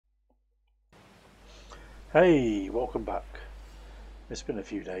Hey, welcome back. It's been a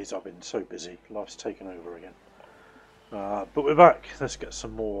few days, I've been so busy, life's taken over again. But we're back, let's get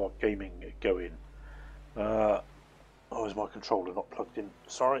some more gaming going. Oh, is my controller not plugged in?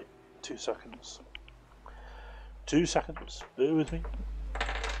 Sorry, 2 seconds. 2 seconds, bear with me.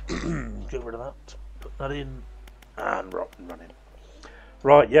 Get rid of that, put that in, and we're up and running.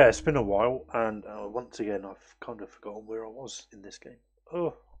 Right, yeah, it's been a while, and once again I've kind of forgotten where I was in this game.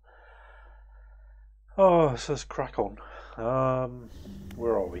 So let's crack on.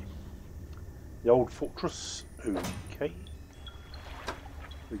 Where are we? The old fortress. Okay.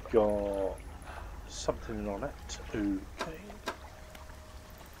 We've got something on it. Okay.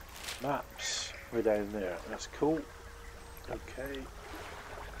 Maps. We're down there. That's cool. Okay.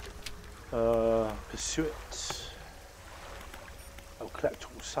 Pursue it. Oh, collect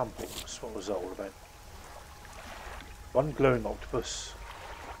all samples. What was that all about? One glowing octopus.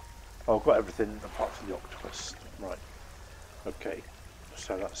 Oh, I've got everything apart from the octopus. Right. Okay.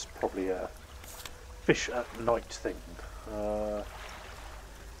 So that's probably a fish at night thing.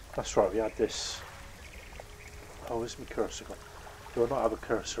 That's right, we had this. Oh, where's my cursor gone? Do I not have a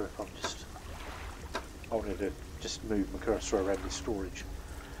cursor if I'm just... I wanted to just move my cursor around the storage.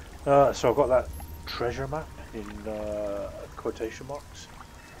 So I've got that treasure map in quotation marks.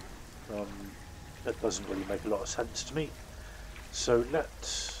 That doesn't really make a lot of sense to me. So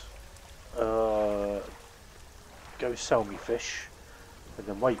let's go sell me fish and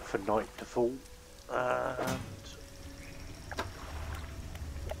then wait for night to fall and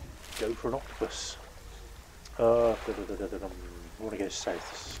go for an octopus. I want to go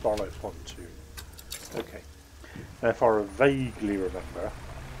south. Starlight Pontoon. Okay. Now, if I vaguely remember,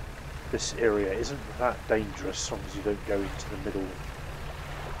 this area isn't that dangerous as long as you don't go into the middle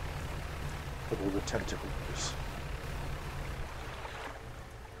of all the tentacles.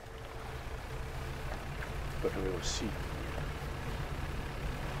 But we will see.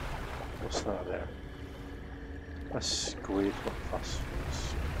 What's that there? That's squid, not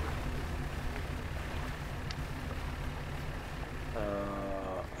phosphorus.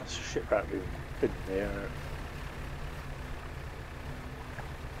 That's a shipwreck we've been there.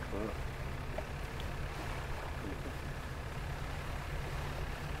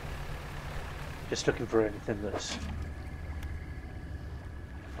 Just looking for anything that's...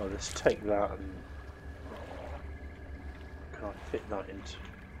 Oh, let's take that and... Can I fit that into...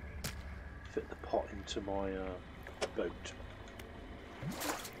 Fit the pot into my boat?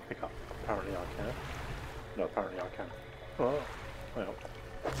 Pick up. Apparently I can. No, apparently I can. Oh, well.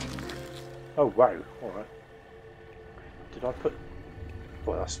 Oh wow, alright. Did I put...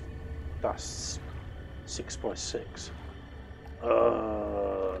 Well, that's 6 by 6.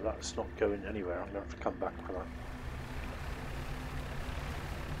 That's not going anywhere. I'm going to have to come back for that.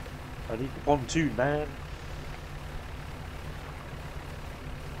 I need the pontoon, man.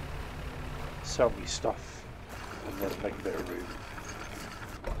 Sell me stuff and then make a bit of room.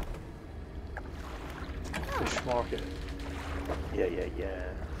 Fish market.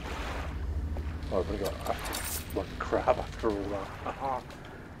 Yeah. Oh, I've only got one crab after all that.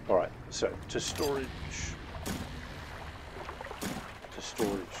 Alright, so to storage.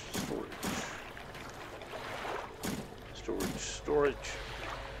 Storage.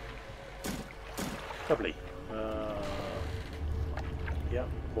 Lovely. Yeah,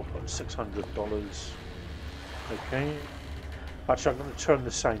 $600. Okay. Actually, I'm going to turn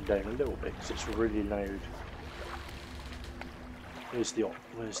the sound down a little bit because it's really loud. Where's the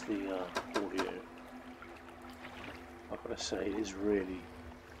audio? I've got to say, it is really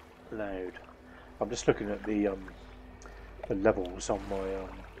loud. I'm just looking at the levels on my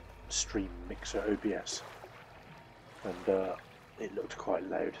stream mixer OBS, and it looked quite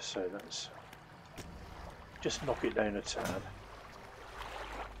loud. So let's just knock it down a tad.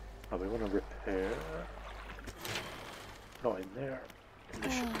 And we want to repair. Not in there.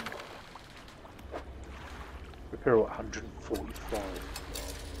 Condition. Repair at 145.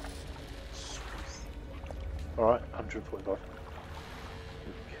 Alright, 145.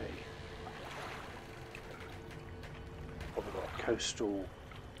 Okay. What have we got?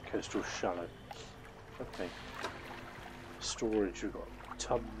 Coastal shallow. Okay. Storage, we've got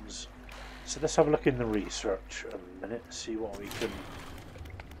tons. So let's have a look in the research a minute, see what we can...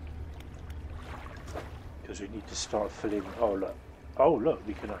 Because we need to start filling... Oh look,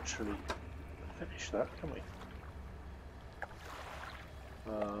 we can actually finish that, can we?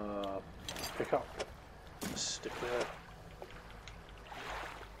 Pick up. Stick there.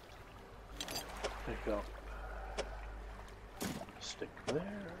 Pick up. Stick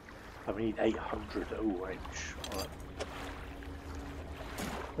there. And we need 800. Oh, ouch. Right.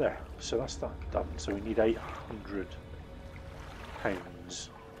 There, so that's that done. So we need $800.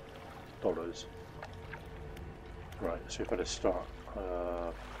 Right, so we better start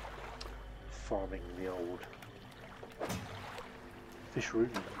farming the old fish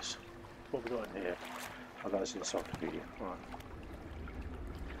rubies. What have we got in here? Oh, that's encyclopedia.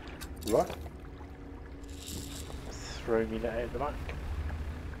 Right. Throw me net out the back.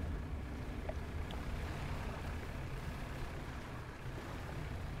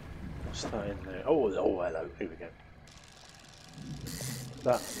 What's that in there? Oh, hello. Here we go.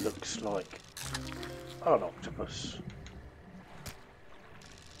 That looks like an octopus.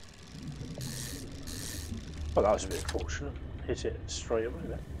 Well, that was a bit fortunate. Hit it straight away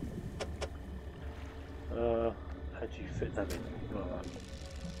then. How do you fit them in? Like that.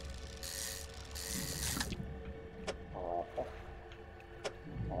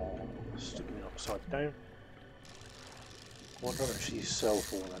 Oh, sticking it upside down. What do I actually sell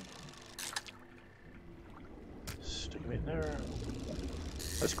for then? Stick them in there.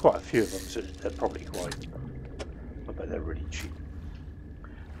 There's quite a few of them, so they're probably quite. I bet they're really cheap.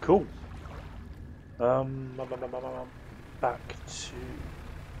 Cool. Back to.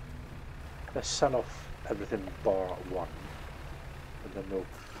 Let's sell off everything bar 1, and then we'll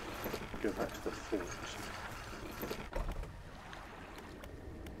go back to the fort.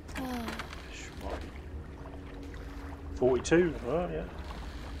 42. Oh yeah.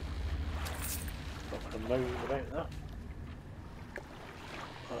 Not gonna moan about that.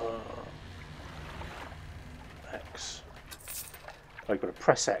 X. I've got to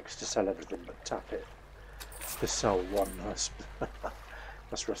press X to sell everything, but tap it to sell one.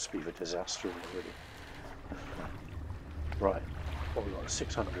 That's recipe for disaster, really. Right, what we got?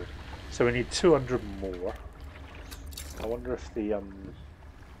 600. So we need 200 more. I wonder if the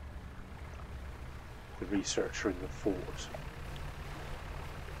researcher in the fort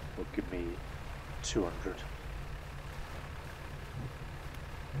will give me 200.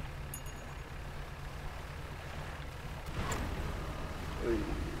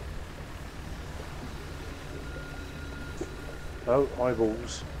 Oh,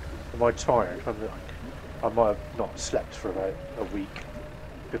 eyeballs. Am I tired? I might have not slept for about a week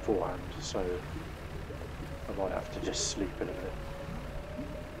beforehand, so I might have to just sleep in a bit.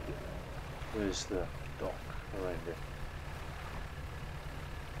 Where's the dock around it?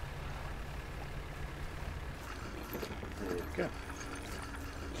 There we go.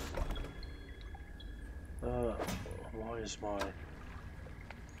 Why is my...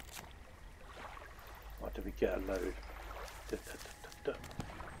 Why did we get a load?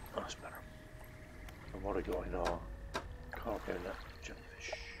 That's better. And what I got in our cargo net?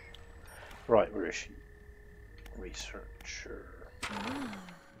 Jellyfish. Right, where is she? Researcher.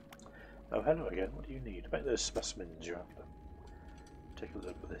 Oh, hello again. What do you need? About those specimens you're after. Take a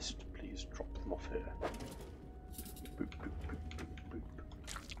look at this. Please drop them off here. Boop, boop, boop, boop,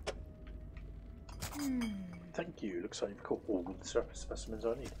 boop. Thank you. Looks like you've caught all the surface specimens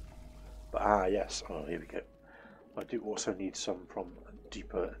I need. But yes. Oh, here we go. I do also need some from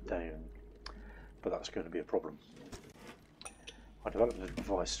deeper down, but that's going to be a problem. I developed a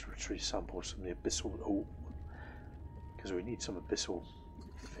device to retrieve samples from the abyssal. Oh, because we need some abyssal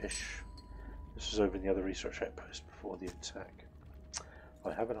fish. This was over in the other research outpost before the attack.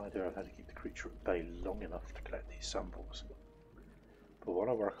 I have an idea of how to keep the creature at bay long enough to collect these samples. But while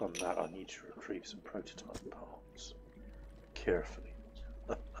I work on that, I need to retrieve some prototype parts. Carefully.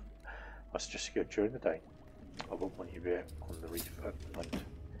 I suggest you go during the day. I won't want you to be out on the reef at night.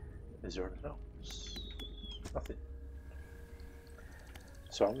 Is there anything else? Nothing.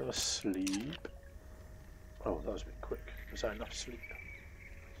 So I'm going to sleep. Oh, that was a bit quick. Was that enough sleep?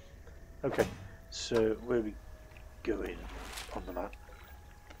 Okay, so where are we going on the map?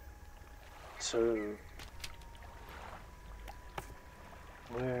 So,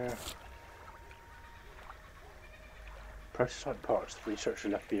 where... Prototype parts the researcher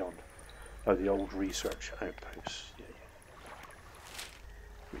left beyond. Oh, the old research outpost, yeah.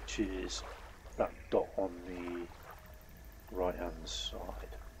 Which is that dot on the right hand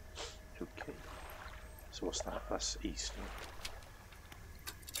side. Okay. So what's that? That's east.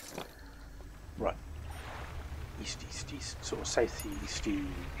 Right. East, east, east. Sort of southeasty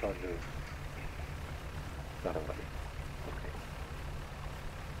kind of that way. Okay.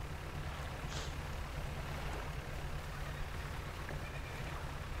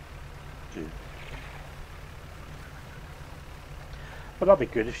 But that'd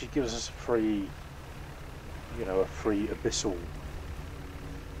be good if she gives us a free, you know, a free abyssal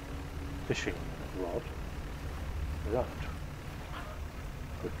fishing rod. That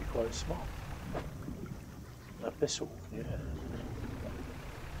would be quite smart. Abyssal, yeah.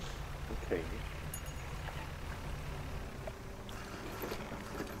 Okay.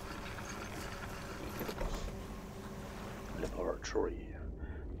 Laboratory.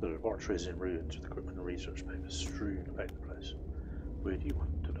 The laboratory is in ruins with equipment and research papers strewn about the place. Where do you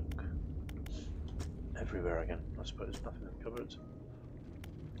want to look? Everywhere again, I suppose. Nothing in the cupboards.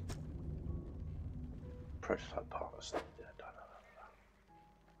 Prototype parts. Yeah,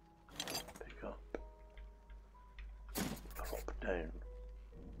 pick up. Drop down.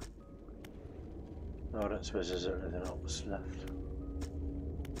 No, I don't suppose there's anything else left.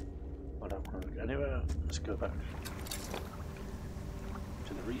 I don't want to look anywhere. Let's go back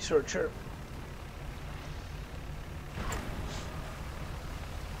to the researcher.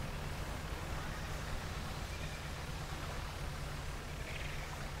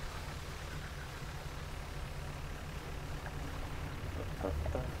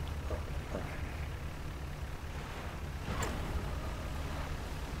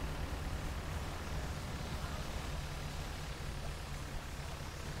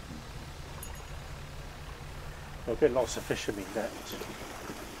 Okay, lots of fish have been netted.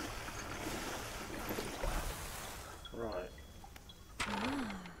 Right.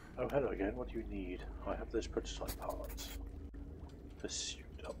 Oh, hello again. What do you need? I have those prototype parts.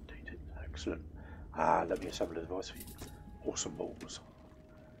 Pursuit updated. Excellent. Ah, let me assemble a device for you. Awesome balls.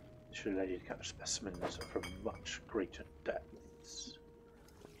 This should allow you to catch specimens from much greater depths.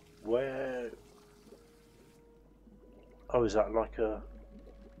 Where? Oh, is that like a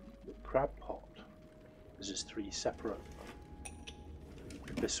crab pot? This is 3 separate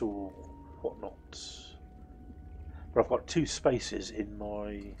abyssal whatnots. But I've got 2 spaces in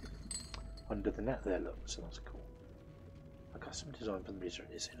my under the net there, look, so that's cool. A custom design for the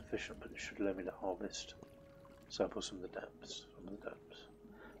research is inefficient, but it should allow me to harvest samples from the depths.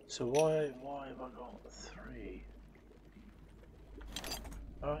 So why have I got 3?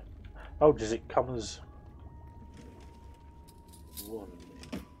 Alright. Oh, does it come as 1?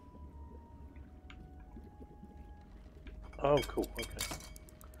 Oh, cool, okay.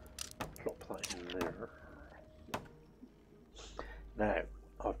 Plop that in there. Now,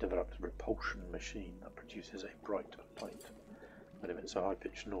 I've developed a repulsion machine that produces a bright light. When it emits a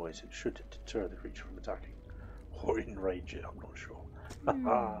high-pitched noise, it should deter the creature from attacking. Or enrage it, I'm not sure.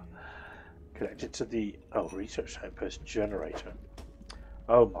 Connected to the research outpost generator.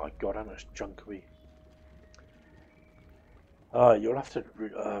 Oh my god, how much junk are we... you'll have to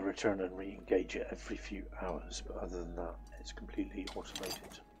return and re-engage it every few hours, but other than that, it's completely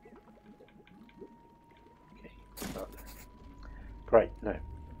automated. Okay, that there. Great, now,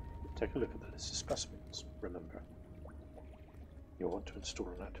 take a look at the list of specimens. Remember, you'll want to install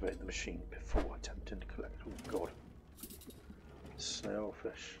and activate the machine before attempting to collect. Oh god.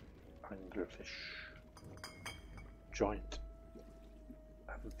 Snailfish, anglerfish, giant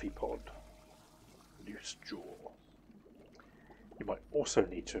amphipod, loose jaw. You might also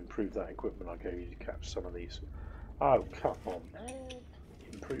need to improve that equipment I gave you to catch some of these. Oh, come on, man.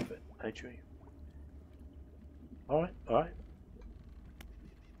 Improve it, AJ. Alright, alright.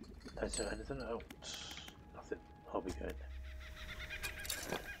 Is there anything else? Nothing. I'll be going.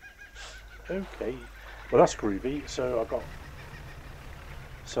 Okay. Well, that's groovy. So I got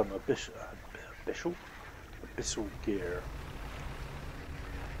some abyssal gear.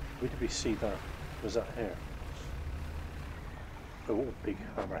 Where did we see that? Was that here? Oh, big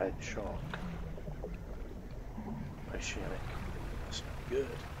hammerhead shark. Oceanic. That's not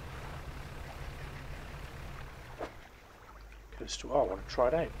good. Coastal. Oh, I want to try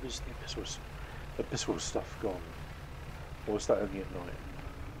it out. Where's the abyssal stuff gone? Or was that only at night?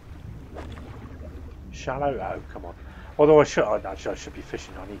 Shallow? Oh, come on. Although I should be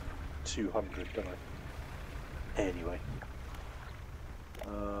fishing. I need 200, don't I? Anyway. I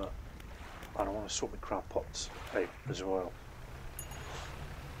don't want to sort my crab pots out as well.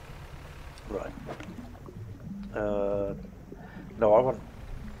 Right. No, I want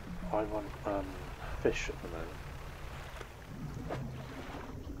fish at the moment.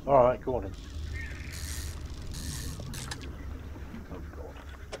 Alright, go on in. Oh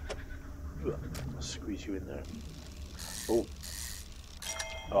god. I'll squeeze you in there. Oh.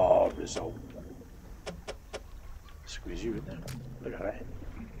 Oh, result. Squeeze you in there. Look at that.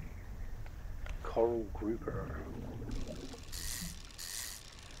 Coral grouper.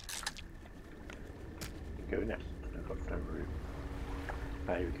 Go now. I've got no room.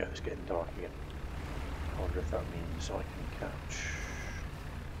 Ah, here we go, it's getting dark again. I wonder if that means I can catch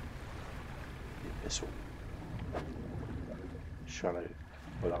the abyssal. Shallow.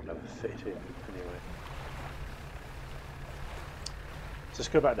 Well, I'll never fit in anyway. So let's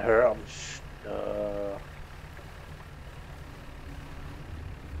go back to her.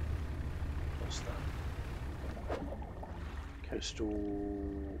 Coastal,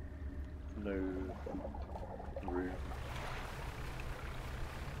 no room.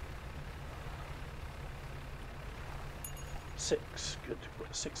 Six, good.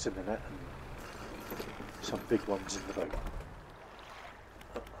 Put 6 in the net and some big ones in the boat.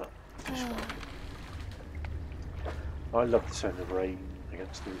 Fish market. I love the sound of rain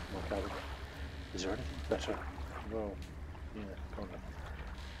against the roof of my cabin. Is there anything better? Well, yeah, kind of.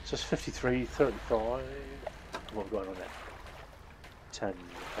 So it's 53, 35. What have we got on there? 10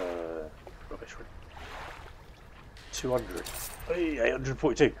 rubbish. 200. Hey,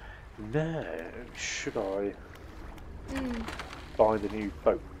 842. Now, should I buy the new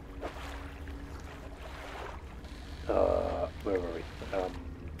boat? Where were we?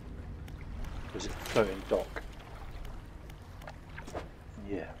 Was it floating dock?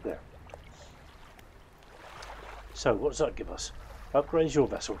 Yeah, there. So, what does that give us? Upgrade your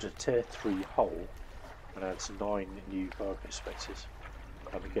vessel to Tier 3 hull and adds 9 new cargo spaces.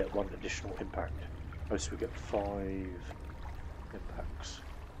 And we get 1 additional impact. Most we get 5 impacts.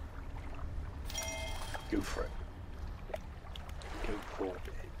 Go for it. Go for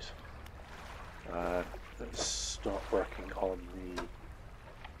it. Let's start working on the.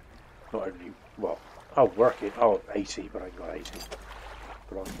 Not only. Well, I'll work it. Oh, 80, but I ain't got 80.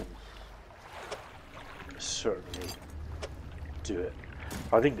 But I can certainly do it.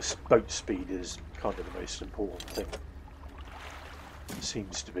 I think the boat speed is kind of the most important thing. It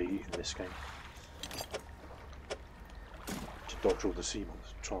seems to be in this game. To dodge all the sea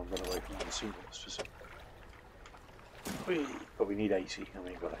monsters, try and run away from all the sea monsters. But we need 80, and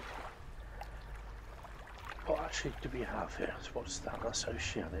we ain't got 80. What actually do we have here? So what's that? That's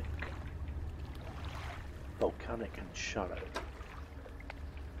oceanic, volcanic and shallow.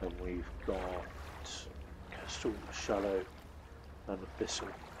 And we've got coastal, shallow and abyssal.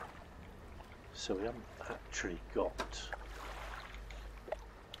 So we haven't actually got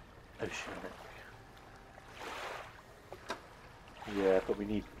oceanic. Yeah, but we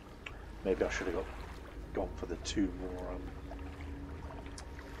need. Maybe I should have gone for the 2 more.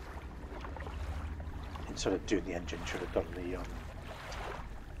 Instead of doing the engine, should have done the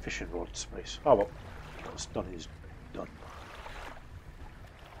fishing rod space. Oh well, what's done is done.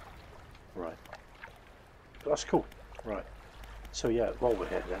 Right. But that's cool. Right. So yeah, while we're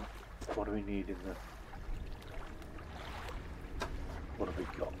here then, what do we need in the... What have we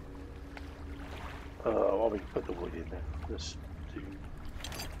got? Well, we can put the wood in there. Let's do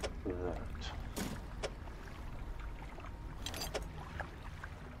that.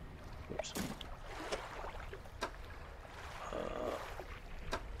 Oops.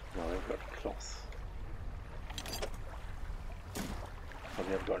 No, I've got cloth. And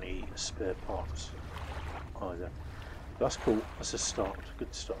we haven't got any spare parts either. That's cool. That's a start.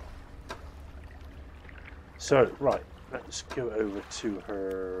 Good start. So, right. Let's go over to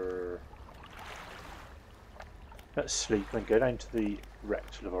her. Let's sleep, then go down to the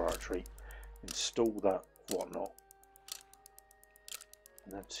wrecked laboratory, install that whatnot,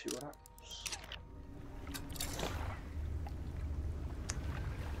 and then see what happens.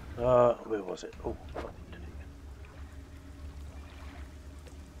 Where was it? Oh,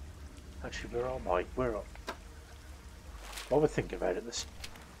 actually, where am I? Where am I? While we're thinking about it, let's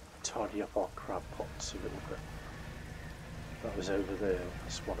tidy up our crab pots a little bit. That was over there.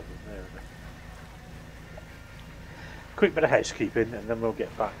 That's one of them there. Quick bit of housekeeping, and then we'll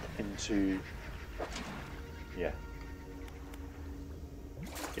get back into. Yeah.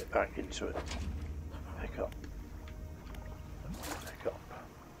 Get back into it. Pick up. Pick up.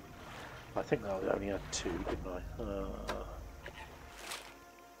 I think I only had 2, didn't I?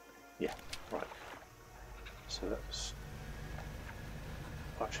 Yeah, right. So that's.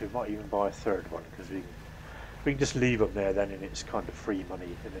 Actually, we might even buy a 3rd one because we can just leave them there then, and it's kind of free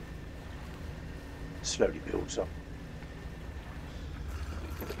money, and it slowly builds up.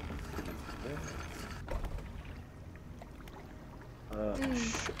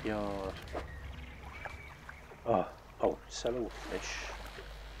 Shipyard. Oh, sell all fish.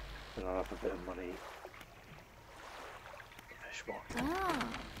 Then I'll have a bit of money. Fish market.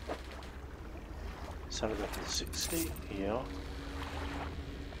 Sell it up to 60. Yeah.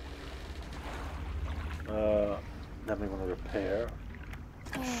 Then we want to repair.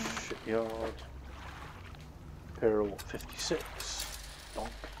 Shipyard. Repair all 56.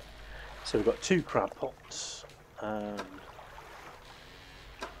 Donk. So we've got 2 crab pots and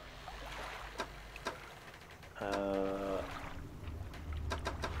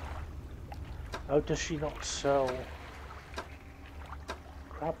oh, does she not sell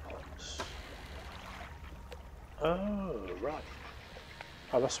crab pots? Oh, right.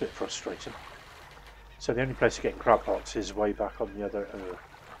 Oh, that's a bit frustrating. So the only place to get crab pots is way back on the other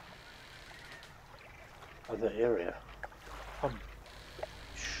area. I'm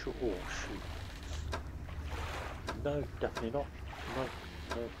sure. Oh, shoot. No, definitely not. No,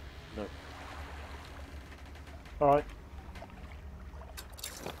 no, no. Alright.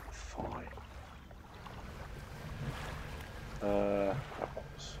 Fine. Crab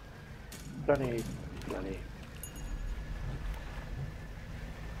pots. Plenty.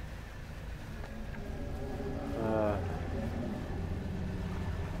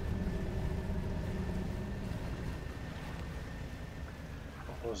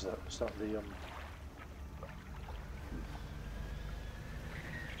 What was that? Was that the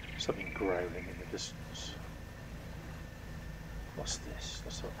something growling in the distance? What's this?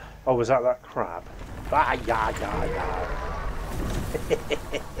 Oh, was that crab? Ah, yeah.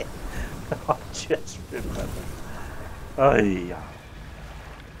 I just remembered. Oh, yeah.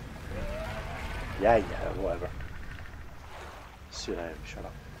 Yeah, whatever. Sit down, shut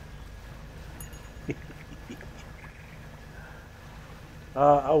up.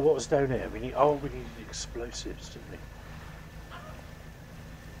 Oh, what was down here? We needed explosives, didn't we?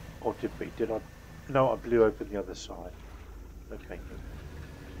 Or did we? Did I? No, I blew open the other side. Okay, good.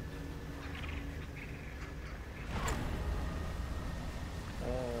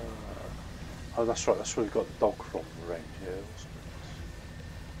 Oh, that's right. That's where we got the dog from around here, wasn't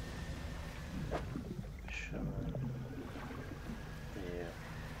it? Sure. Yeah.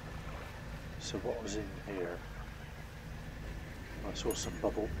 So what was in here? I saw some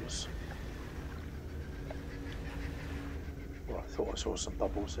bubbles. Well, I thought I saw some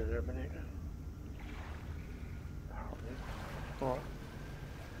bubbles in there a minute ago. Alright.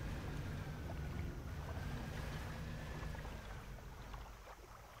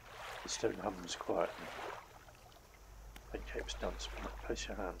 The stone hums quietly. Pancakes dance. Place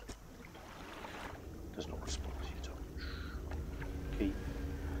your hand. Does not respond to your touch. Key.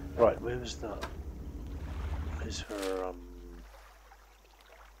 Right, where was that? Is her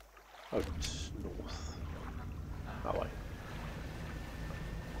oh, it's north. That way.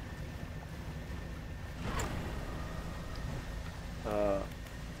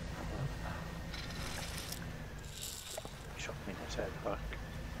 Shot me in the head back.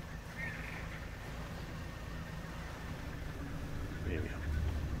 Here we are.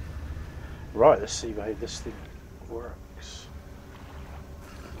 Right, let's see how this thing works.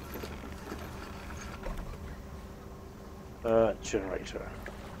 Generator.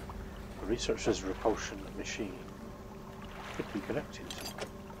 The researcher's repulsion machine could be connected.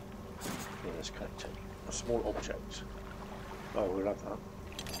 Yeah, let's connect it. A small object. Oh, we'll have that.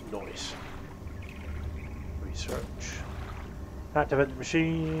 Noise. Research. Activate the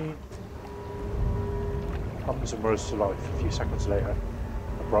machine. Hums and whirs to life. A few seconds later,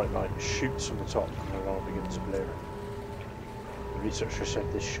 a bright light shoots from the top and the alarm begins to blare. The researcher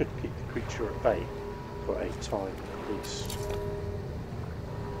said this should keep the creature at bay for a time at least.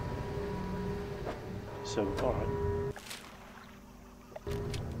 So, alright.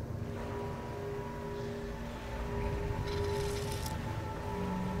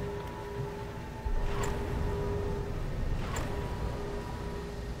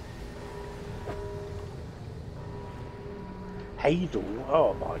 Hadel?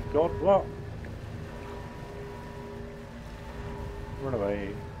 Oh my god, what? Run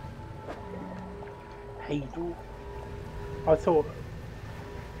away. Hadel? I thought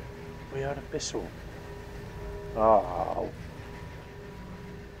we had a Bissell. Oh.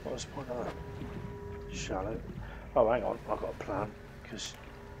 What was the point of that? Shallow. Oh, hang on, I've got a plan. Because.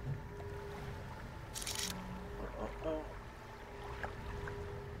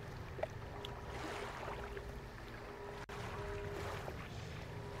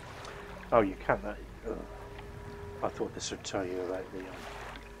 Oh, you can't. I thought this would tell you about the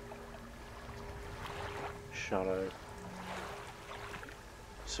shallow.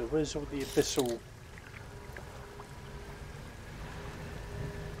 So where's all the abyssal?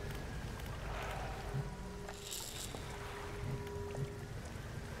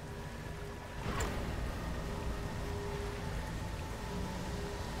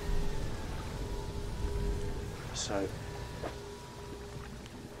 So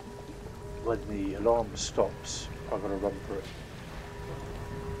when the alarm stops, I've got to run for it.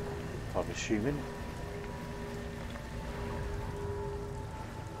 I'm assuming.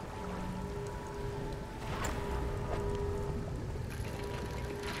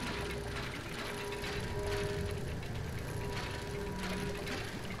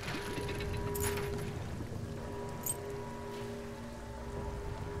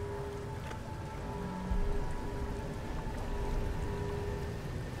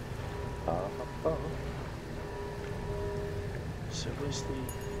 So where's the...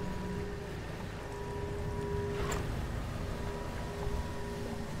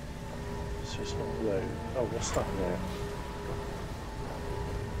 So it's not low. Oh, what's that there?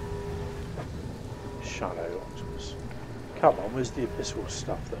 Shadow octopus. Come on, where's the abyssal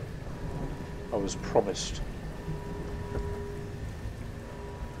stuff that I was promised?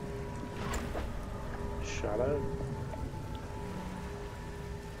 Shadow.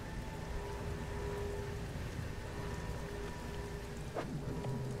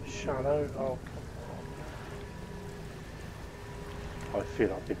 Shadow. Oh, come on. I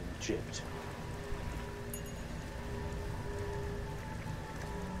feel I've been gypped.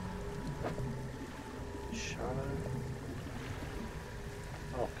 Shadow.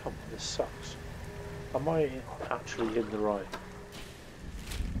 Oh, come on, this sucks. Am I actually in the right?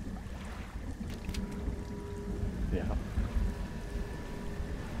 Yeah.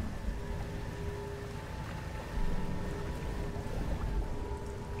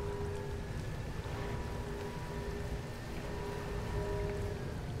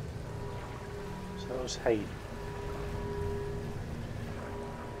 So that was Hayden.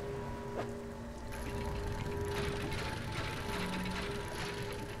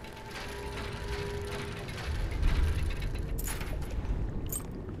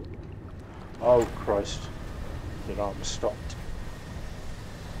 Oh Christ, the alarm stopped.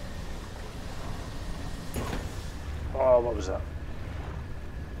 Oh, what was that?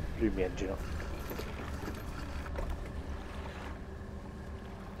 Blew my engine up.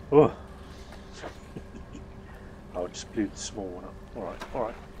 Oh, I just blew the small one up. Alright,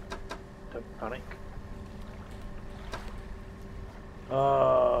 alright. Don't panic.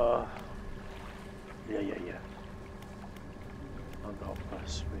 Yeah. I'm not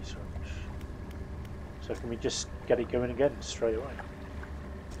plus research. So can we just get it going again straight away?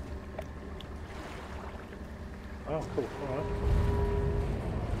 Oh, cool. Alright.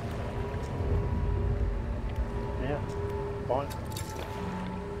 Yeah, fine.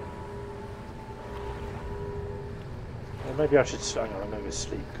 Well, maybe I should hang on, I'm going to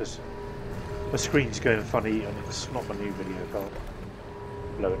sleep because my screen's going funny and it's not my new video card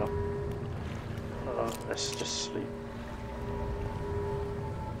blowing up. Let's just sleep.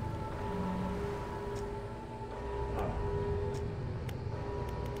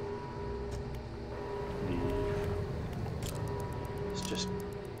 Just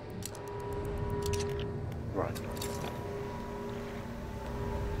right.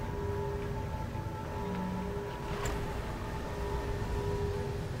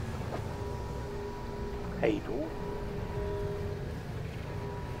 Hadel.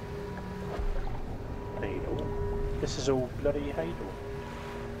 This is all bloody Hadel.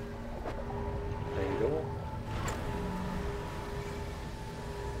 Hadel.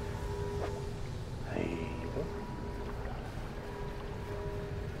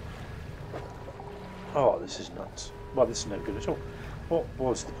 Oh, this is nuts. Well, this is no good at all. What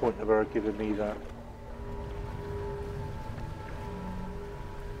was the point of her giving me that?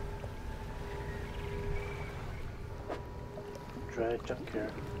 Dredge, don't care.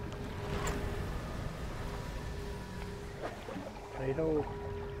 Hadel.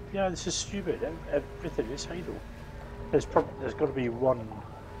 Yeah, this is stupid. Everything is Hadel. There's got to be one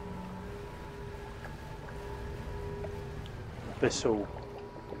abyssal.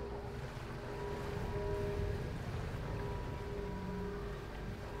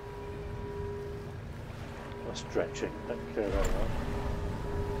 That's dredging, don't care about that.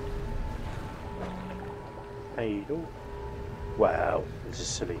 Hadel. Wow, this is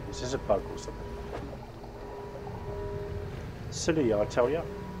silly. This is a bug or something. Silly, I tell ya.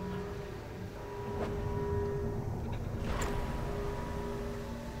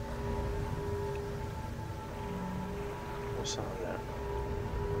 What's that there?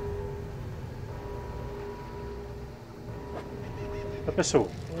 Abyssal.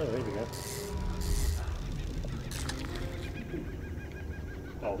 Oh, there we go.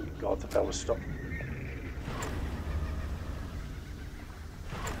 Oh God, the bell was stopped.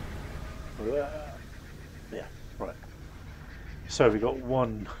 Yeah, right. So we got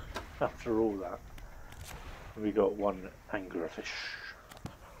one, after all that, we got one anglerfish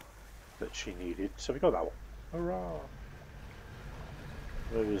that she needed. So we got that one. Hurrah!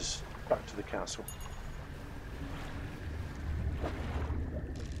 It was back to the castle.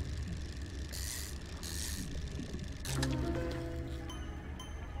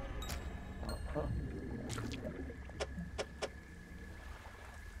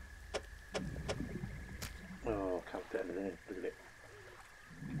 Oh, can't fit anything in. Look at it.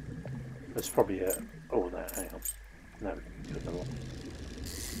 There's probably a... Oh, there, hang on. No, another one.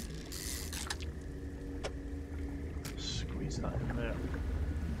 Squeeze that in there.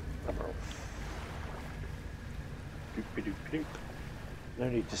 Cover off. Doopy doopy doop. No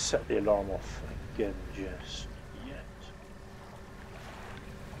need to set the alarm off again just yet.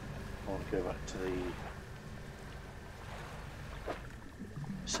 I want to go back to the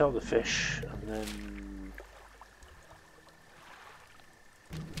sell the fish and then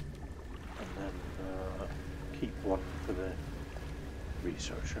keep one for the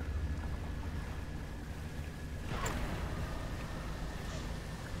researcher.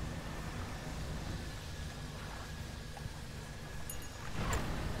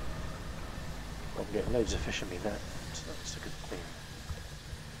 I'm getting loads of fish in me net, so that's a good thing.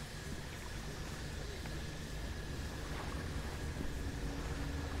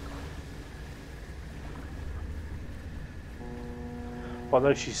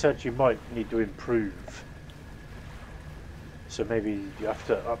 Although she said you might need to improve, so maybe you have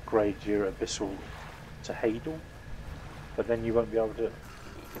to upgrade your abyssal to Hadal, but then you won't be able to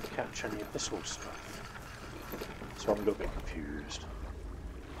catch any abyssal stuff. So I'm a little bit confused.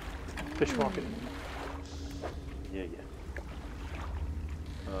 Fish market? Yeah.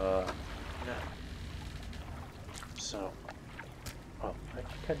 No. So, oh, I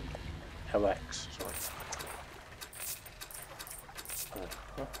can LX, sorry.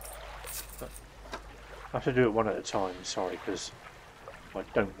 I have to do it one at a time, sorry, because I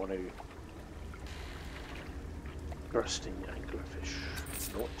don't want to bursting anglerfish.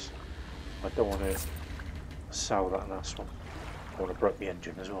 Nuts. I don't want to sell that last one. I want to break the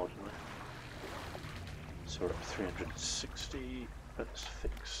engine as well, didn't I? So we're at 360. Let's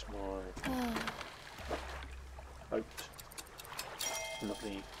fix my boat.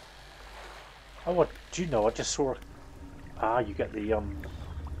 Lovely. Oh, what? Do you know? I just saw. You get the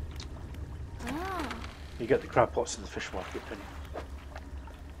You get the crab pots in the fish market, don't you?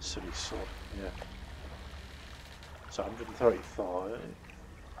 Silly sod. Yeah. So 135.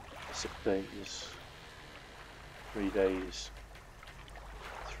 6 days. 3 days.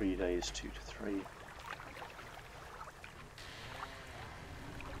 3 days. 2 to 3.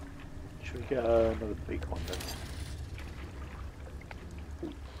 Should we get another big one then?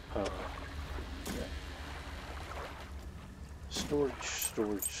 Yeah.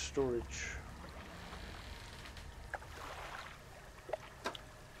 Storage.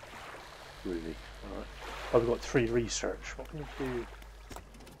 Really? Alright. Oh, we've got 3 research. What can we do?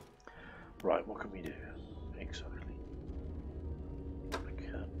 Right, what can we do? Exactly. What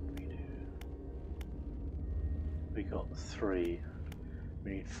can we do? We got 3.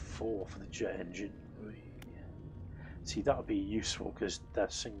 We need 4 for the jet engine. See, that would be useful because they're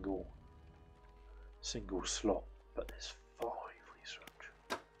single slot, but there's 5 research.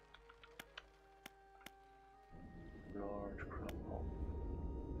 Large crab pot.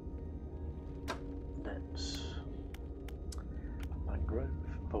 Nets. Mangrove.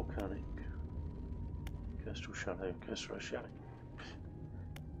 Volcanic. Coastal shallow. Coastal oceanic.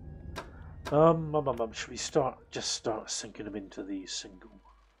 Should we start sinking them into these single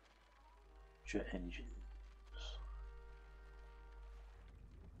jet engines?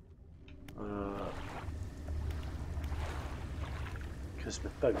 Because the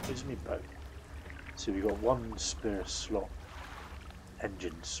boat, where's my boat? So we've got 1 spare slot,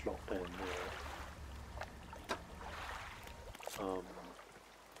 engine slot down there.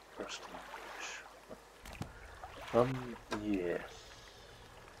 Bursting fish. Yeah.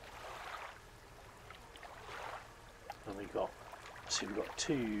 And we've got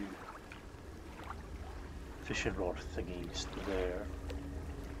 2 fishing rod thingies there.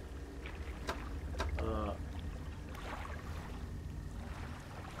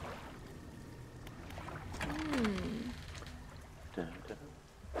 Yeah.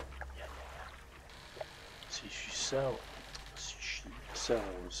 See, she sells.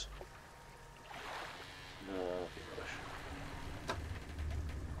 No,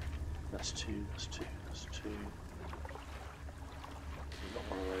 that's 2. We've got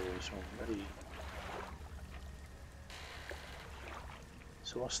one of those already.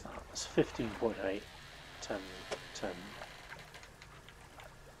 So what's that? That's 15.8, 10,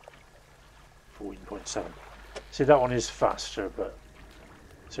 14.7. See, that one is faster, but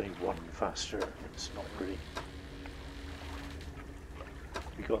it's only 1 faster. It's not really.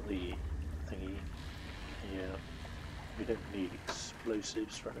 We got the thingy. Yeah, we don't need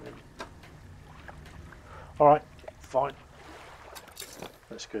explosives for anything. Alright, fine.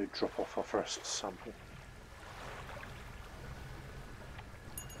 Let's go drop off our first sample.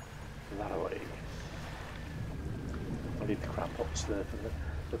 That away. I need the crab pots there for the.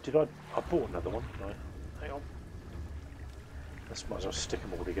 But did I bought another one? No. Hang on. Let's might as well stick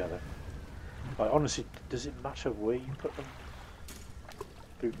them all together. Like, honestly, does it matter where you put them?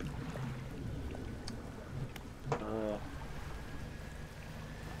 Boop.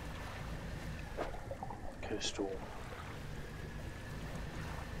 Coastal.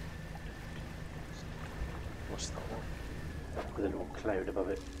 What's that one? With a little cloud above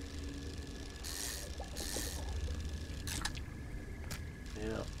it.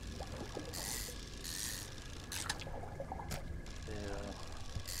 Yeah. Yeah.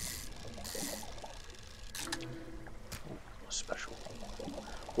 Oh, special.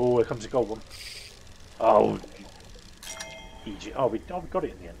 Oh, here comes a gold one. Oh, Egypt. Oh, we got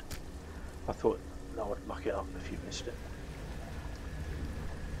it in the end. I thought that would muck it up if you missed it.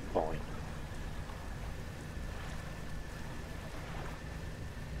 Fine.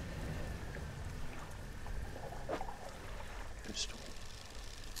 Crystal.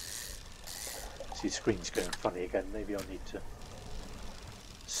 See, the screen's going funny again. Maybe I need to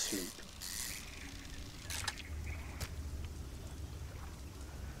sleep.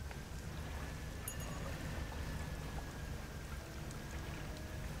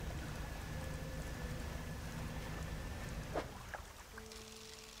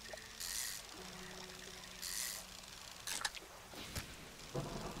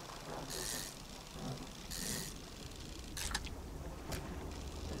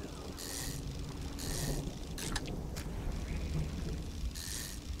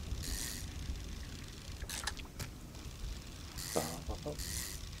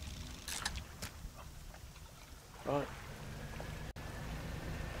 Right.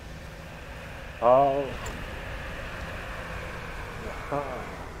 Oh. Aha.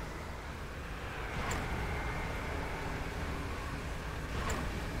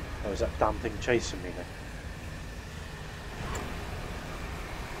 Oh, is that damn thing chasing me then?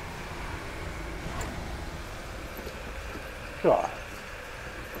 God.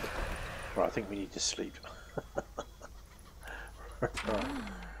 Right, I think we need to sleep. Right.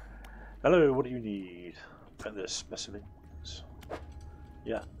 Hello, what do you need? At the specimens.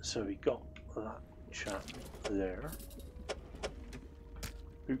 Yeah, so we got that chap there.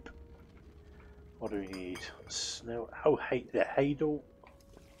 Boop. What do we need? Snow. Oh, the Hadal.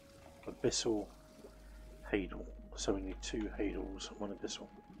 Abyssal Hadal. So we need 2 Hadals and 1 Abyssal.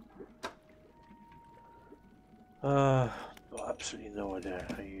 Got absolutely no idea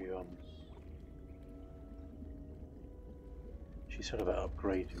how you She said about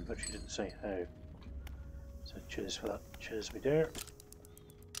upgrading, but she didn't say how. So cheers for that. Cheers, me dear.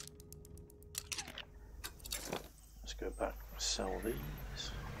 Let's go back and sell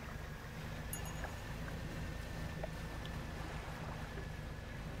these.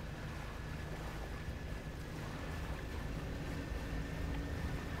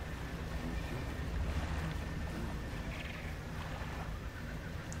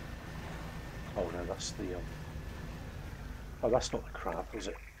 Oh no, that's the oh, that's not the crab, is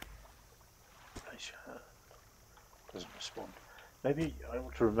it? Doesn't respond. Maybe I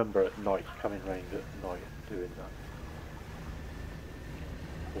want to remember at night, coming round at night and doing that.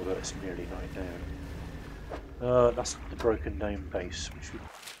 Although it's nearly night now. That's the broken down base, which we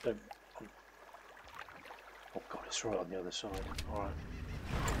don't. Oh god, it's right on the other side. Alright.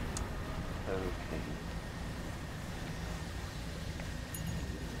 Okay.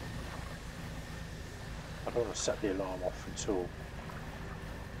 I don't want to set the alarm off until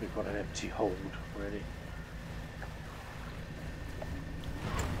we've got an empty hold, really.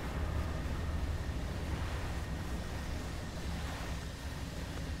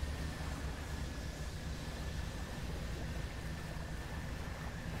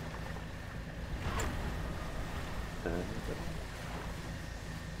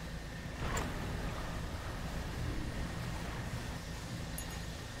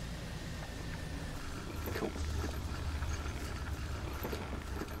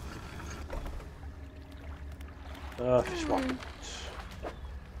 Fish market.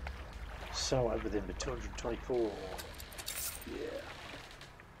 Sell everything for 224. Yeah.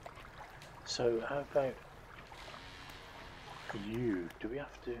 So how about you? Do we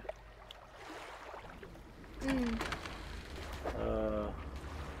have to?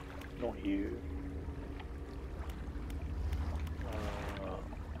 Not you.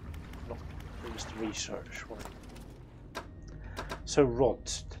 Not. It was the research one. So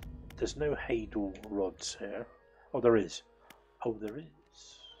rods. There's no Hadal rods here. Oh, there is. Oh, there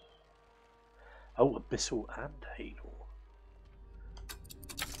is. Oh, Abyssal and Hadal.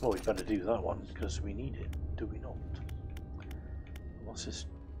 Well, we better do that one because we need it, do we not? What's this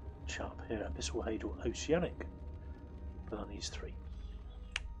chap here? Abyssal, Hadal, Oceanic. But that needs 3.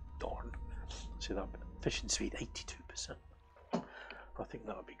 Darn. See that? Fishing speed 82%. I think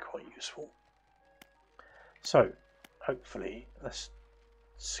that would be quite useful. So, hopefully, let's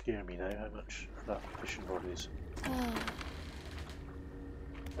scare me now how much that fishing rod is.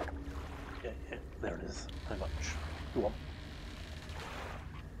 Yeah, there it is. How much? Go on.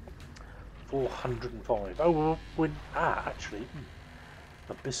 405. Oh, we'll win. Ah, actually,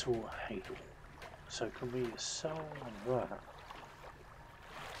 Abyssal Halo. So can we sell that?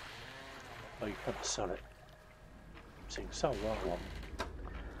 Oh, you can't sell it. So you can sell that one.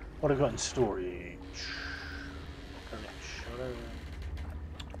 What have I got in storage? Shadow.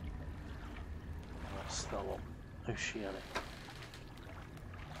 That's that one. Oceanic.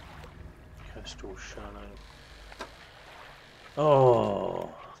 Coastal Shallow. Oh,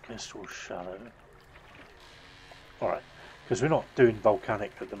 Coastal Shallow. Alright, because we're not doing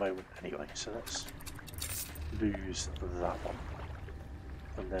volcanic at the moment anyway, so let's lose that one.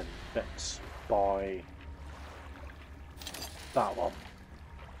 And then let's buy that one.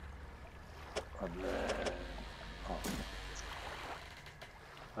 And then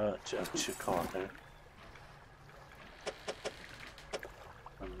to cargo.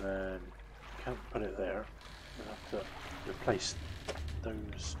 And then can't put it there. We'll have to replace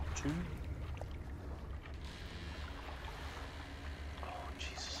those two. Oh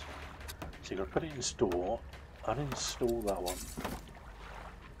Jesus. So you've got to put it in store, uninstall that one.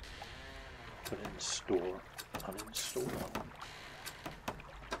 Put it in store, uninstall that one.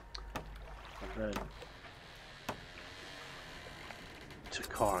 And then to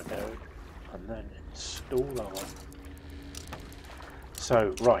cargo, and then install that one.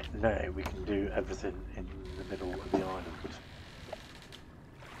 So right now we can do everything in the middle of the island.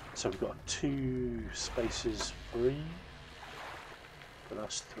 So we've got 2 spaces free, but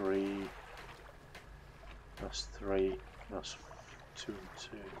that's 3, that's 3, that's 2 and 2.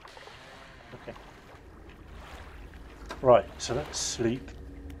 Okay. Right, so let's sleep.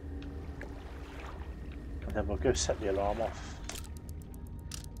 And then we'll go set the alarm off.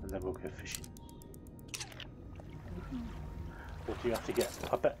 And then we'll go fishing. What do you have to get?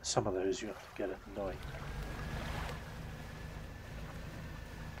 I bet some of those you have to get at night.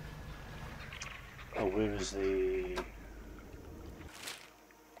 Oh, where is the...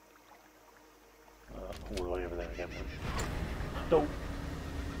 all the way over there again. No!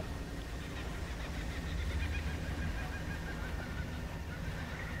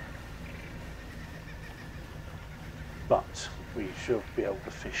 But we should be able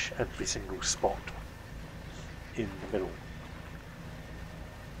to fish every single spot in the middle.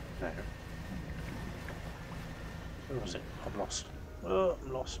 No. Where was it? I'm lost.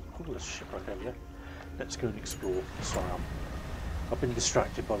 I'm lost. Oh, there's a shipwreck over there. Let's go and explore. Sorry, I've been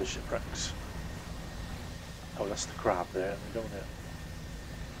distracted by the shipwrecks. Oh, that's the crab there. We don't want to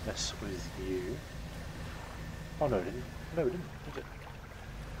mess with you. Oh no, it didn't. No, it didn't. Did it?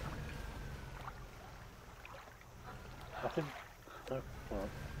 Nothing? No. Alright.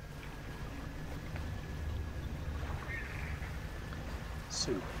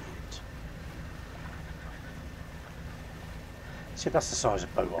 Sweet. See, that's the size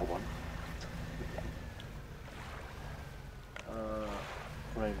of boat I want.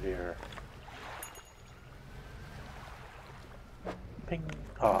 Reindeer. Ping.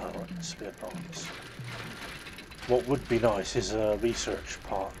 Ah, right, spare parts. What would be nice is a research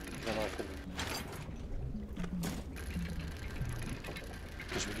part, then I can.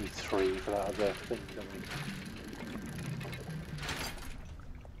 Because we need 3 for that other thing, don't we?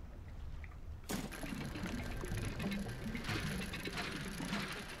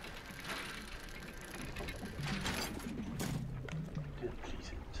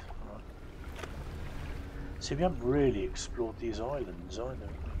 See, we haven't really explored these islands either.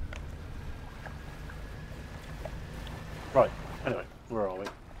 Right, anyway, where are we?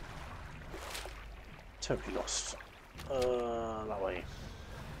 Totally lost. That way.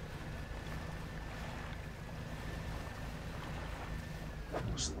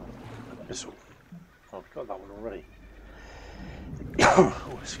 What's that? Abyssal. Oh, I've got that one already.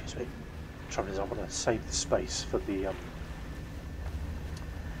 Oh, excuse me. The trouble is, I want to save the space for the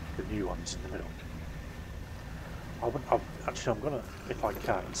new ones in the middle. Actually, I'm gonna, if I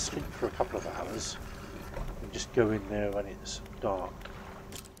can, sleep for a couple of hours and just go in there when it's dark.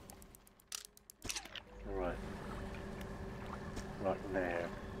 Right. Right now.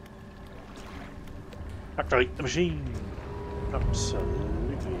 Activate the machine!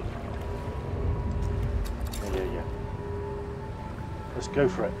 Absolutely. Yeah. Let's go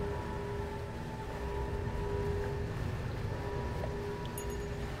for it.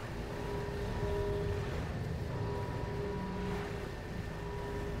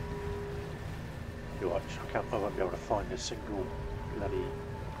 I won't be able to find a single bloody...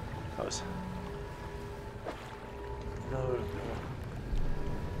 That was... No.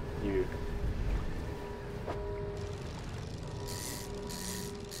 You.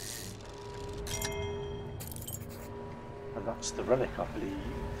 And that's the relic, I believe.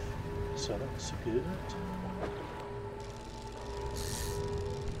 So that's good.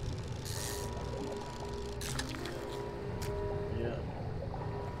 Yeah.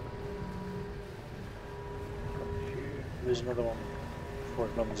 There's another one before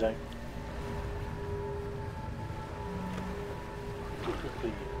it runs out.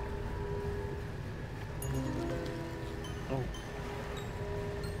 Quickly. Oh.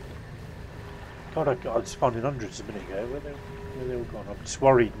 God, I spawned in hundreds a minute ago. Where they all gone? I'm just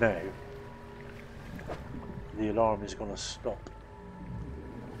worried now. The alarm is going to stop.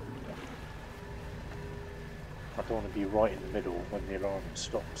 I don't want to be right in the middle when the alarm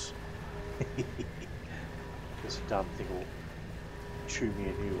stops. This damn thing will chew me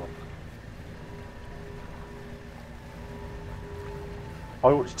a new one. I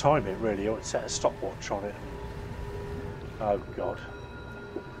ought to time it really. I ought to set a stopwatch on it. Oh God.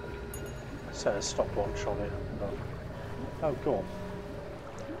 Set a stopwatch on it. Oh, go on.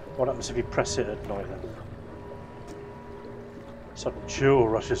 What happens if you press it at night then? Sudden chill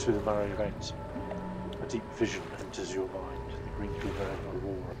rushes through the marrow veins. A deep vision enters your mind. The green glimmer of the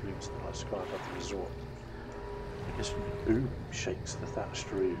wall blooms in the night sky above the resort. A distant boom shakes the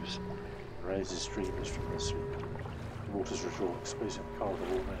thatched roofs and raises streamers from their sleep. The waters roar, exposing the car of the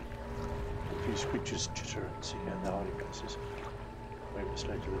wall men. Confused creatures chitter and seek out their hiding places. Moments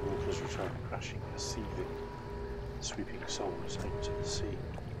later, the waters return, crashing, seething, sweeping souls out to the sea.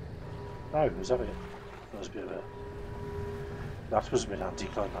 Oh, was that it? That was a bit of a... That was a bit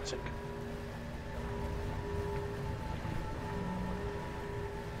anticlimactic.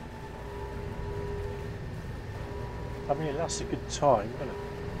 I mean, it lasts a good time, doesn't it?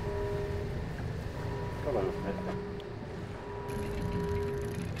 Gotta admit.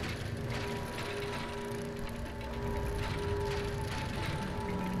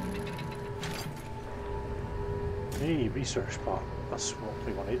 The research part, that's what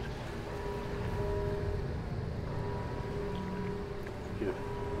we wanted. Good.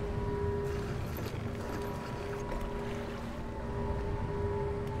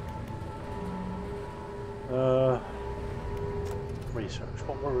 Research.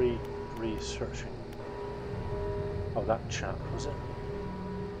 What were we researching? Oh, that chap, was it?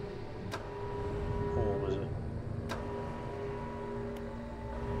 Or was it?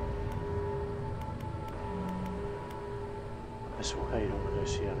 This will aid on the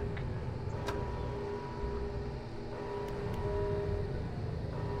oceanic.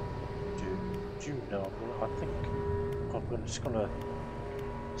 Do you know? I think I'm just going to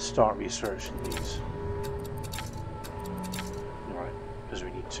start researching these. Right, because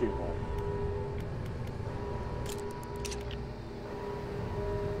we need 2 more.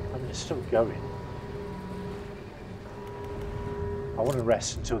 I mean, it's still going. I want to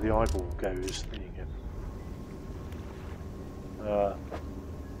rest until the eyeball goes. There you go.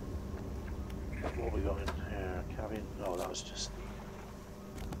 What have we got in here? Cabin? Oh, that was just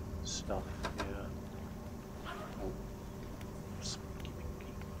the stuff here. Oh.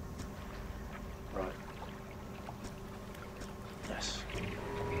 Right. Yes.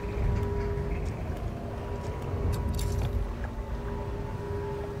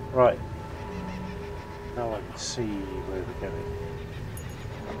 Right. Now I can see where we're going.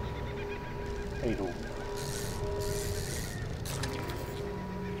 Adel.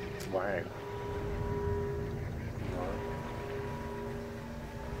 Wow.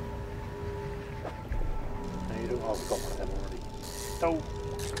 Oh, I've got one of them already. Oh,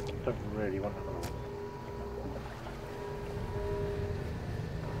 don't really want another one.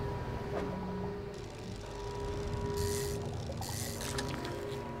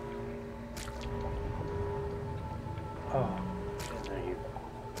 Oh, there you go.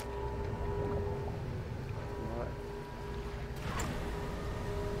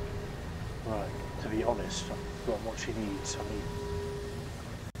 Right, to be honest, I've got what she needs. I need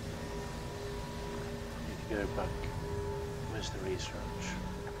to go back. Where's the research?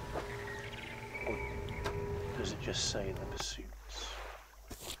 Or does it just say in the pursuits?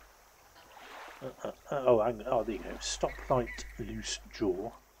 Oh, there you go. Stoplight, loose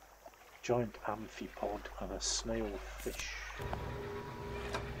jaw, giant amphipod, and a snail fish.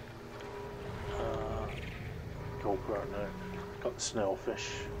 Goldberg, no. Got the snail fish.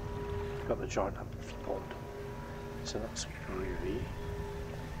 Got the giant amphipod. So that's groovy.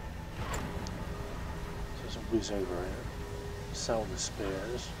 So there's a whiz over here. Sell the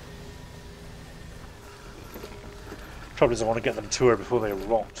spears. Trouble is I want to get them to her before they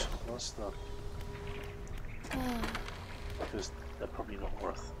rot. That's the... because they're probably not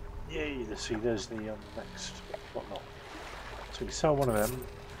worth Yay, let's see, there's the next whatnot. So we sell one of them.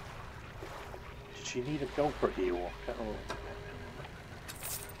 Did she need a gulper eel?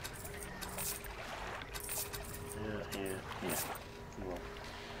 Yeah. Well,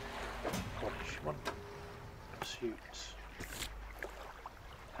 what does she want? Pursuit.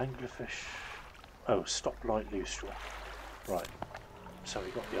 Anglerfish. Oh, stoplight loose straw. Right. So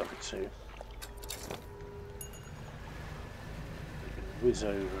we got the other two. We can whiz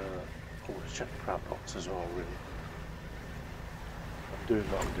over all the check crab pots as well, really. I'm doing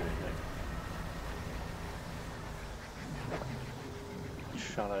what I'm doing now.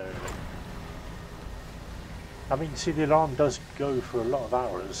 Shallow. I mean, see, the alarm does go for a lot of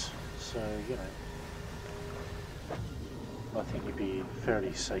hours, so, you know, I think you'd be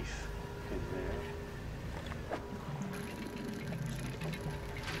fairly safe in there.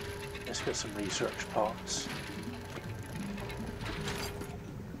 Let's get some research parts.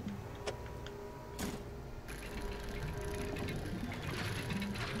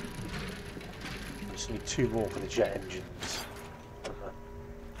 Just need 2 more for the jet engines.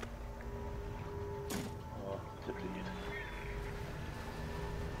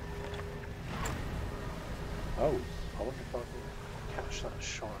 Oh, I wonder if I can catch that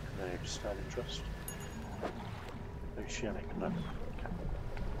shark there, just out of interest. Oceanic, no.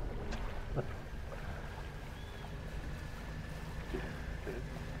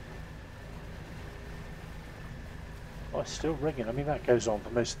 Oh, it's still ringing. I mean, that goes on for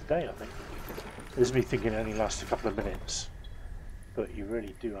most of the day, I think. There's me thinking it only lasts a couple of minutes. But you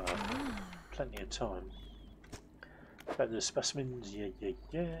really do have plenty of time. About the specimens, yeah.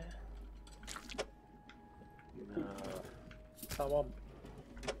 Come on.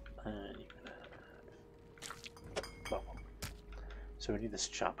 And you can have so we need this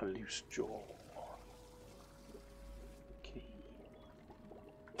chap, a loose jaw. Key.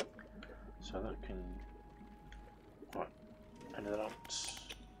 So that can. Right. Anything else?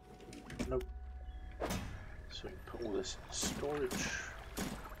 Nope. So we can put all this in storage.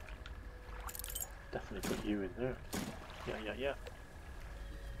 Definitely put you in there. Yeah.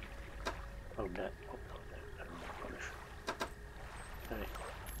 Oh, net. Oh, okay,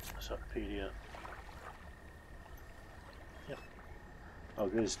 encyclopedia. Yep. Oh,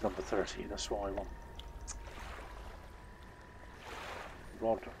 there's number 30, that's what I want.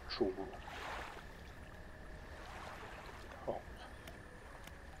 Rod trawl. Hot.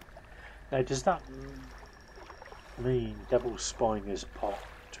 Now, does that mean devil's spine is a pot,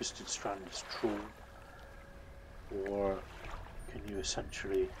 twisted strand is trawl? Or can you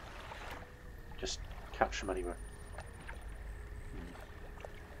essentially just catch them anywhere?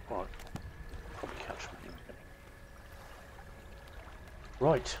 Right, probably catch them anywhere.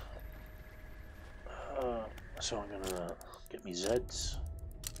 Right, so I'm going to get me Zeds.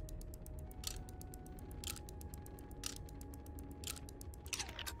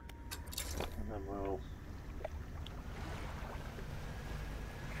 And then we'll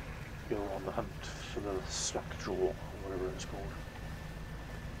go on the hunt for the slack jaw, or whatever it's called.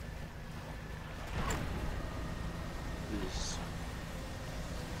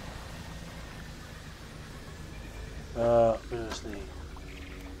 Where's the...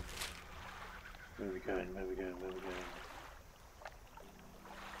 Where are we going?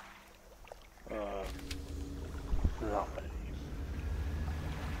 That way.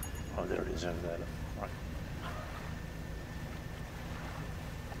 Oh, there it is over there. Right.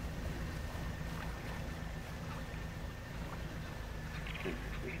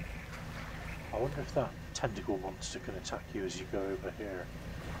 I wonder if that tentacle monster can attack you as you go over here.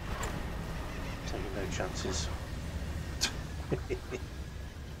 Taking no chances.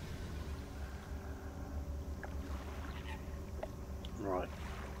 Right.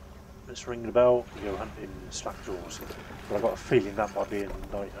 Let's ring the bell and go hunting slack jaws. But I've got a feeling that might be a night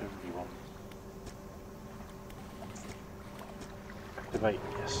only one. Activate,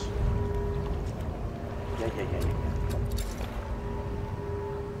 yes. Yeah.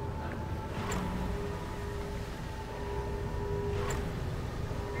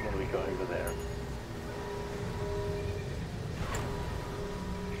 What do we got over there?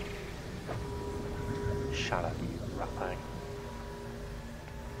 Shut up, you rat bag.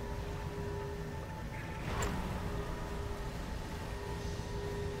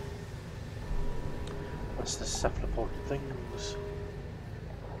 That's the cephalopod things.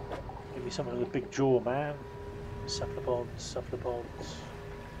 Give me something with a big jaw, man. Cephalopods.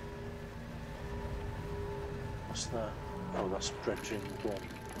 What's that? Oh, that's dredging. Go on.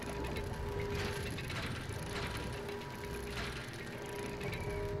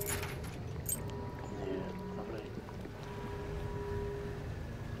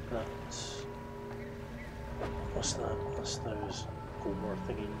 What's that? That's those ore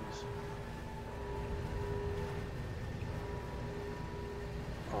thingies.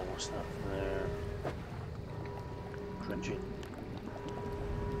 Oh, what's that there? Dredging.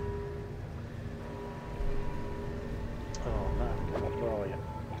 Oh man, come on, where are you?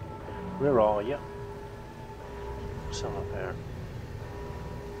 Where are you? What's that up there?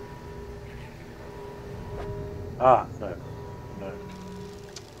 Ah, no. No.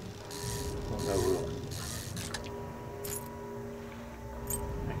 Well, no rule.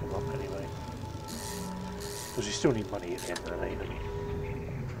 Pick them up anyway. Because you still need money at the end of the day, don't you?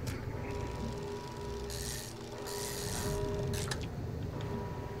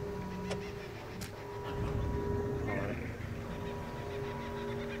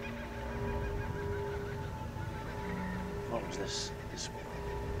 This one.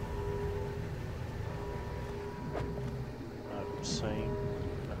 No, same.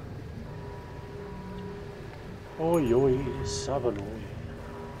 Oi, oi, Savaloy.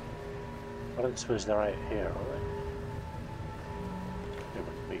 I don't suppose they're out here, are they? They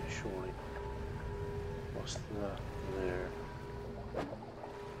wouldn't be, surely. What's that there?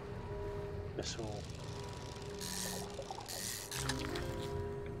 Missile.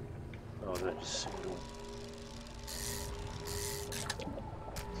 Oh, they're just single.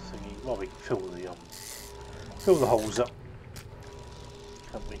 Well, we can fill the holes up,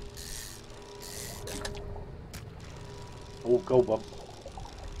 can't we? Oh, gold bump.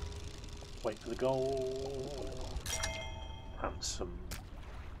 Wait for the goal. Handsome.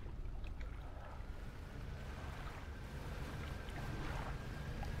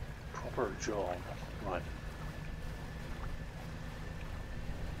 Proper job. Right.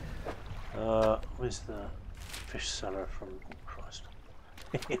 Where's the fish seller from? Oh, Christ.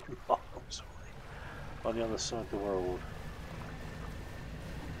 Miles away, on the other side of the world.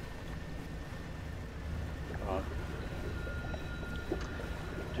 Right.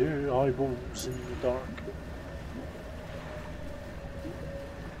 2 eyeballs in the dark.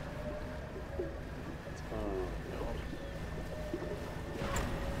 Oh god.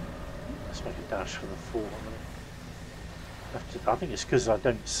 Let's make a dash for the 400. I think it's because I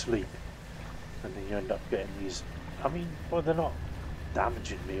don't sleep, and then you end up getting these. I mean, well, they're not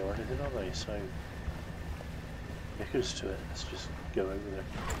damaging me or anything, are they? So nickers to it. Let's just go over there.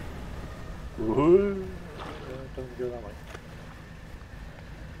 Woohoo! Don't go that way.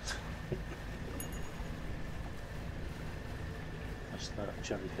 That's that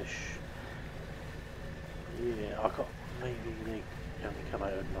jellyfish. Yeah, I got. Maybe they only come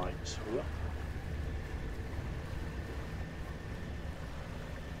out at night. So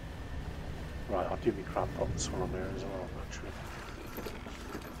right, I'll do my crab pots while I'm here as well. Actually.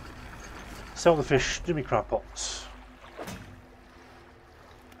 Sell the fish, do me crab pots.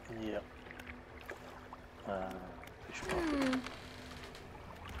 Yep. Fish market.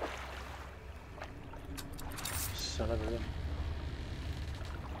 Sell everything.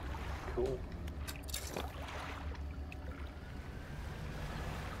 Cool.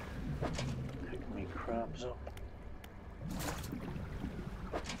 Pick me crabs up.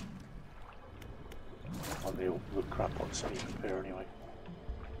 I'll be able to look crab pots need repair anyway.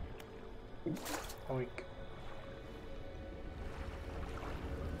 Oink.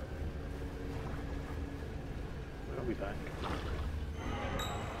 We'll be back.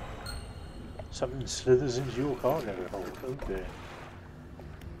 Something slithers into your cargo hold. Okay.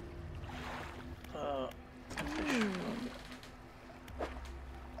 Fish.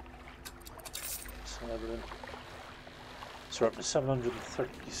 Everything. So we're up to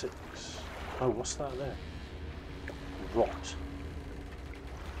 736. Oh, what's that there? Rot.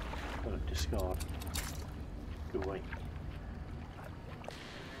 Oh, discard. Go away.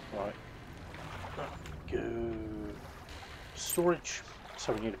 Right. Go. Storage.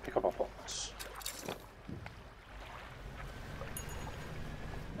 So we need to pick up our pots. Pick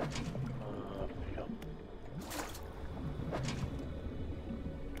up. Pick up.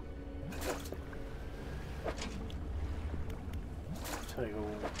 Tail.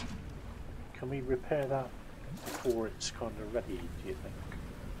 Can we repair that before it's kind of ready, do you think?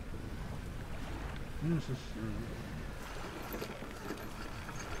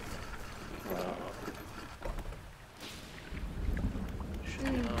 Well,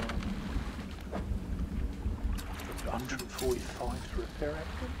 145 to repair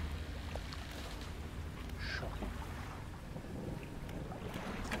everything? Shocking.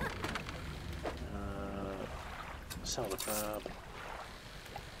 Sell the crab.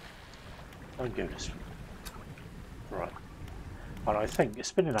 And go to sleep. Right. And I think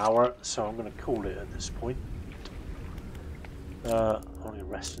it's been an hour, so I'm going to call it at this point. I'm going to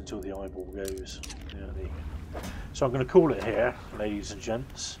rest until the eyeball goes. Yeah, there you go. So I'm going to call it here, ladies and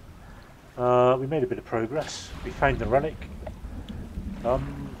gents. We made a bit of progress. We found the relic.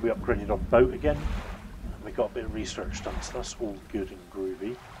 We upgraded our boat again. We got a bit of research done, so that's all good and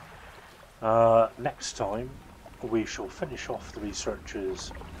groovy. Next time we shall finish off the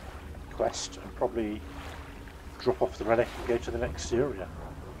researcher's quest and probably drop off the relic and go to the next area,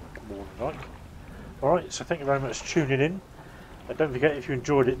 more than like. Alright, so thank you very much for tuning in. Don't forget, if you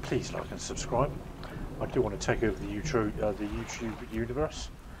enjoyed it, please like and subscribe. I do want to take over the YouTube universe.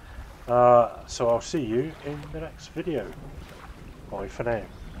 So I'll see you in the next video. Bye for now.